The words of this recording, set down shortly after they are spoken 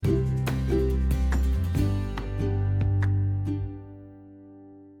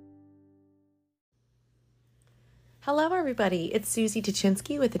Hello, everybody. It's Susie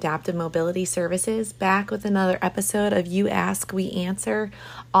Tuchinski with Adaptive Mobility Services, back with another episode of You Ask, We Answer,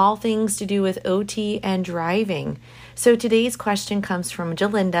 all things to do with OT and driving. So today's question comes from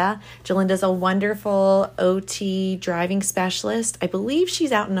Jalinda. Jalinda's a wonderful OT driving specialist. I believe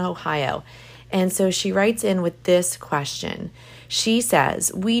she's out in Ohio. And so she writes in with this question. She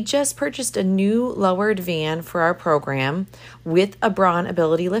says, we just purchased a new lowered van for our program with a Braun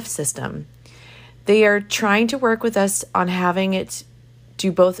Ability Lift system. They are trying to work with us on having it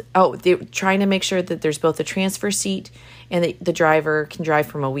do both. They're trying to make sure that there's both a transfer seat and the driver can drive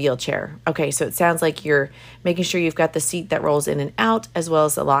from a wheelchair. Okay, so it sounds like you're making sure you've got the seat that rolls in and out, as well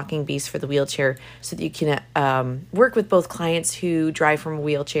as the locking base for the wheelchair, so that you can work with both clients who drive from a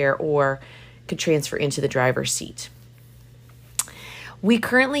wheelchair or could transfer into the driver's seat. We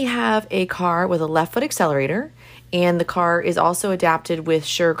currently have a car with a left foot accelerator, and the car is also adapted with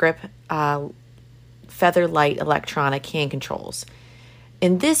SureGrip Feather Light electronic hand controls.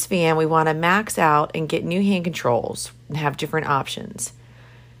 In this van, we want to max out and get new hand controls and have different options.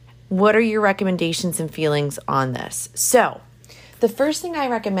 What are your recommendations and feelings on this? So, the first thing I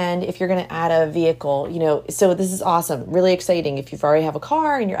recommend if you're going to add a vehicle, so this is awesome, really exciting. If you've already have a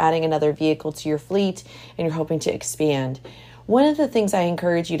car and you're adding another vehicle to your fleet and you're hoping to expand, one of the things I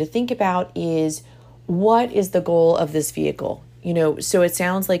encourage you to think about is, what is the goal of this vehicle? So it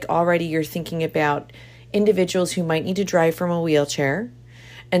sounds like already you're thinking about individuals who might need to drive from a wheelchair.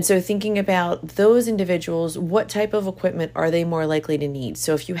 And so thinking about those individuals, what type of equipment are they more likely to need?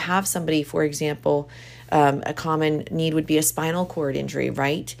 So if you have somebody, for example, a common need would be a spinal cord injury,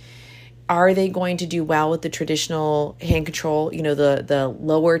 right? Are they going to do well with the traditional hand control, the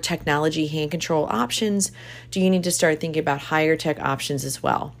lower technology hand control options? Do you need to start thinking about higher tech options as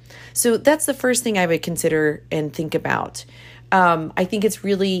well? So that's the first thing I would consider and think about. I think it's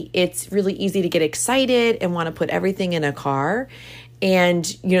really easy to get excited and want to put everything in a car. And,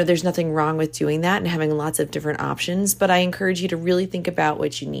 there's nothing wrong with doing that and having lots of different options. But I encourage you to really think about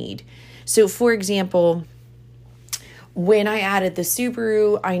what you need. So, for example, when I added the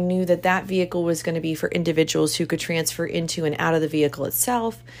Subaru, I knew that vehicle was going to be for individuals who could transfer into and out of the vehicle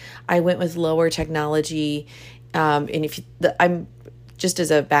itself. I went with lower technology. I'm just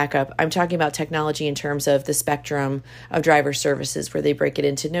as a backup, I'm talking about technology in terms of the spectrum of driver services, where they break it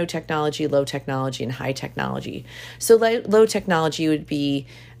into no technology, low technology, and high technology. So low technology would be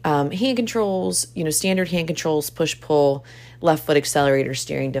hand controls, standard hand controls, push-pull, left foot accelerator,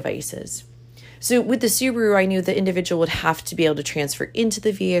 steering devices. So with the Subaru, I knew the individual would have to be able to transfer into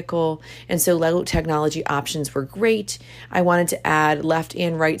the vehicle, and so low technology options were great. I wanted to add left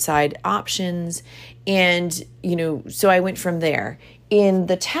and right side options, and so I went from there. In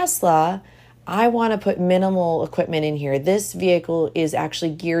the Tesla, I want to put minimal equipment in here. This vehicle is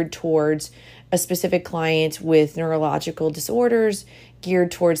actually geared towards a specific client with neurological disorders,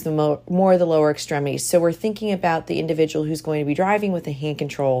 geared towards the more the lower extremities. So we're thinking about the individual who's going to be driving with a hand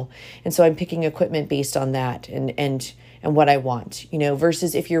control. And so I'm picking equipment based on that and what I want,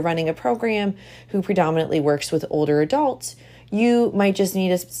 versus if you're running a program who predominantly works with older adults, you might just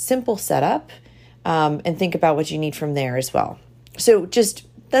need a simple setup and think about what you need from there as well. So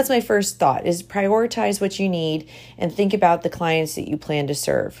that's my first thought, is prioritize what you need and think about the clients that you plan to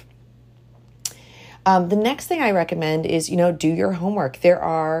serve. The next thing I recommend is, do your homework. There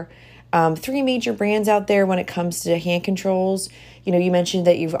are 3 major brands out there when it comes to hand controls. You mentioned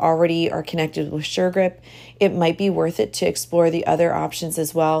that you've already are connected with SureGrip. It might be worth it to explore the other options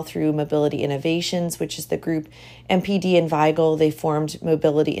as well through Mobility Innovations, which is the group MPD and Vigal. They formed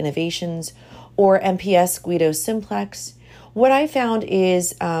Mobility Innovations, or MPS Guido Simplex. What I found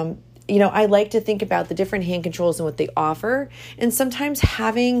is, I like to think about the different hand controls and what they offer. And sometimes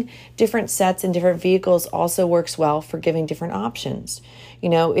having different sets and different vehicles also works well for giving different options.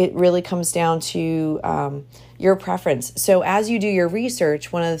 It really comes down to your preference. So as you do your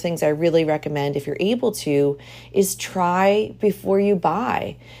research, one of the things I really recommend, if you're able to, is try before you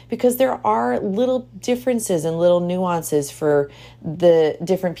buy, because there are little differences and little nuances for the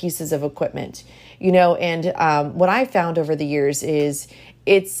different pieces of equipment. And what I found over the years is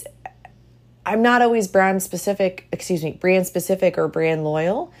I'm not always brand specific or brand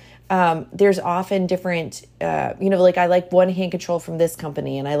loyal. There's often different, like I like one hand control from this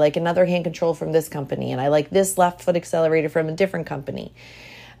company, and I like another hand control from this company, and I like this left foot accelerator from a different company.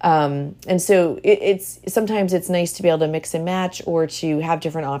 And so sometimes it's nice to be able to mix and match, or to have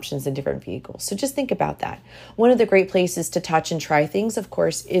different options in different vehicles. So just think about that. One of the great places to touch and try things, of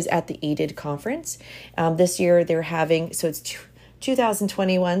course, is at the ADID conference. This year they're having, so it's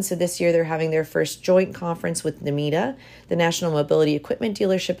 2021. So this year they're having their first joint conference with NMEDA, the National Mobility Equipment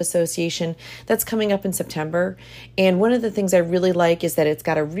Dealership Association. That's coming up in September. And one of the things I really like is that it's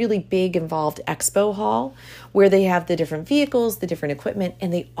got a really big involved expo hall where they have the different vehicles, the different equipment,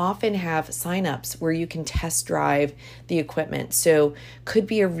 and they often have signups where you can test drive the equipment. So could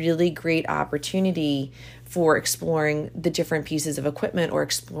be a really great opportunity for exploring the different pieces of equipment or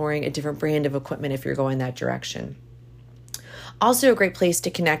exploring a different brand of equipment if you're going that direction. Also a great place to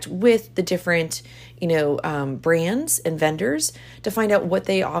connect with the different, brands and vendors to find out what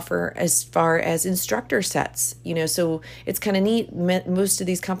they offer as far as instructor sets. So it's kind of neat. Most of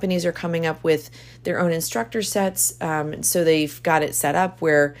these companies are coming up with their own instructor sets. So they've got it set up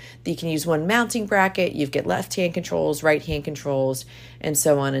where you can use one mounting bracket, you get left-hand controls, right-hand controls, and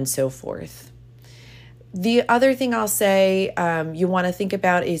so on and so forth. The other thing I'll say you want to think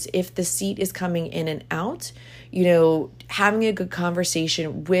about is if the seat is coming in and out, having a good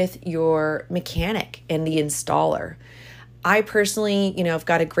conversation with your mechanic and the installer. I personally, I've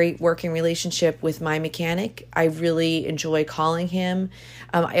got a great working relationship with my mechanic. I really enjoy calling him.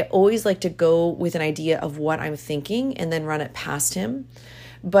 I always like to go with an idea of what I'm thinking and then run it past him.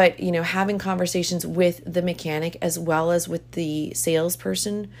 But, having conversations with the mechanic as well as with the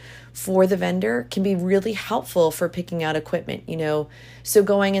salesperson for the vendor can be really helpful for picking out equipment, So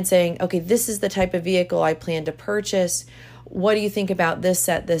going and saying, okay, this is the type of vehicle I plan to purchase. What do you think about this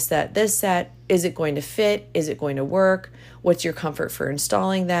set, this set, this set? Is it going to fit? Is it going to work? What's your comfort for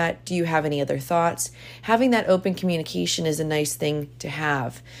installing that? Do you have any other thoughts? Having that open communication is a nice thing to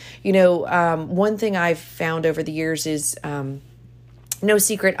have. One thing I've found over the years is, no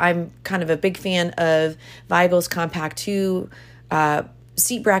secret, I'm kind of a big fan of Weigel's Compact 2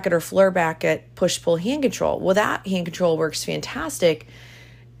 seat bracket or floor bracket push-pull hand control. Well, that hand control works fantastic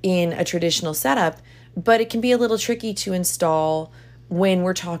in a traditional setup, but it can be a little tricky to install when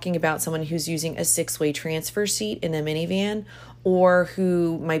we're talking about someone who's using a 6-way transfer seat in a minivan or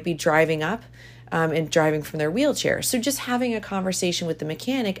who might be driving up and driving from their wheelchair. So just having a conversation with the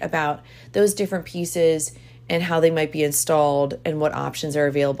mechanic about those different pieces and how they might be installed and what options are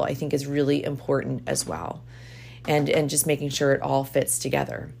available, I think is really important as well. And just making sure it all fits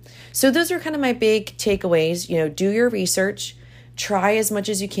together. So those are kind of my big takeaways. Do your research, try as much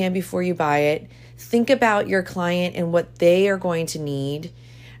as you can before you buy it. Think about your client and what they are going to need.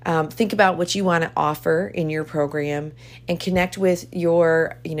 Think about what you want to offer in your program and connect with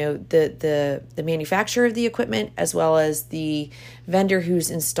your, the manufacturer of the equipment as well as the vendor who's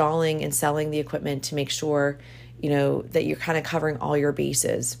installing and selling the equipment to make sure, that you're kind of covering all your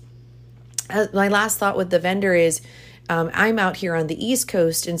bases. My last thought with the vendor is I'm out here on the East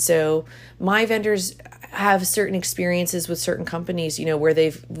Coast, and so my vendors have certain experiences with certain companies, where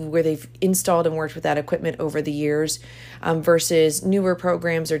they've installed and worked with that equipment over the years, versus newer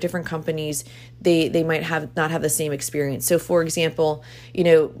programs or different companies, they might not have the same experience. So for example,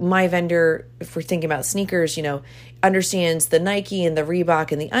 my vendor, if we're thinking about sneakers, understands the Nike and the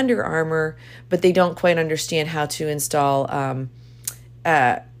Reebok and the Under Armour, but they don't quite understand how to install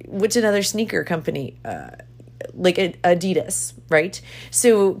which another sneaker company, like Adidas, right?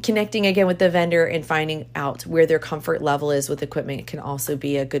 So connecting again with the vendor and finding out where their comfort level is with equipment can also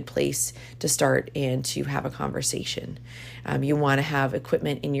be a good place to start and to have a conversation. You want to have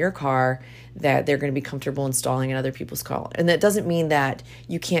equipment in your car that they're going to be comfortable installing in other people's car. And that doesn't mean that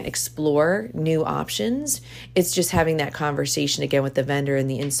you can't explore new options. It's just having that conversation again with the vendor and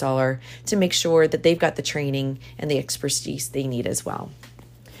the installer to make sure that they've got the training and the expertise they need as well.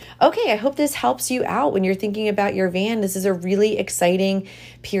 Okay, I hope this helps you out when you're thinking about your van. This is a really exciting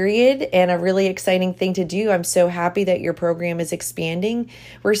period and a really exciting thing to do. I'm so happy that your program is expanding.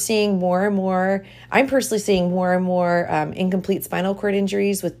 We're seeing more and more, I'm personally seeing more and more incomplete spinal cord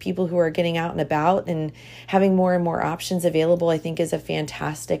injuries with people who are getting out and about, and having more and more options available, I think, is a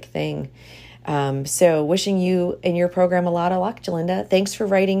fantastic thing. So wishing you and your program a lot of luck, Jalinda. Thanks for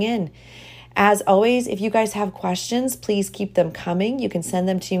writing in. As always, if you guys have questions, please keep them coming. You can send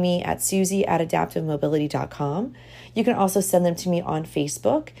them to me at susie@adaptivemobility.com. You can also send them to me on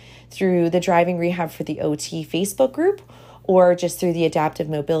Facebook through the Driving Rehab for the OT Facebook group, or just through the Adaptive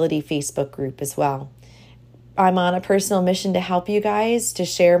Mobility Facebook group as well. I'm on a personal mission to help you guys, to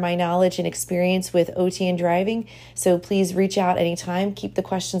share my knowledge and experience with OT and driving. So please reach out anytime. Keep the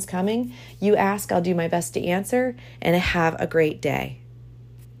questions coming. You ask, I'll do my best to answer, and have a great day.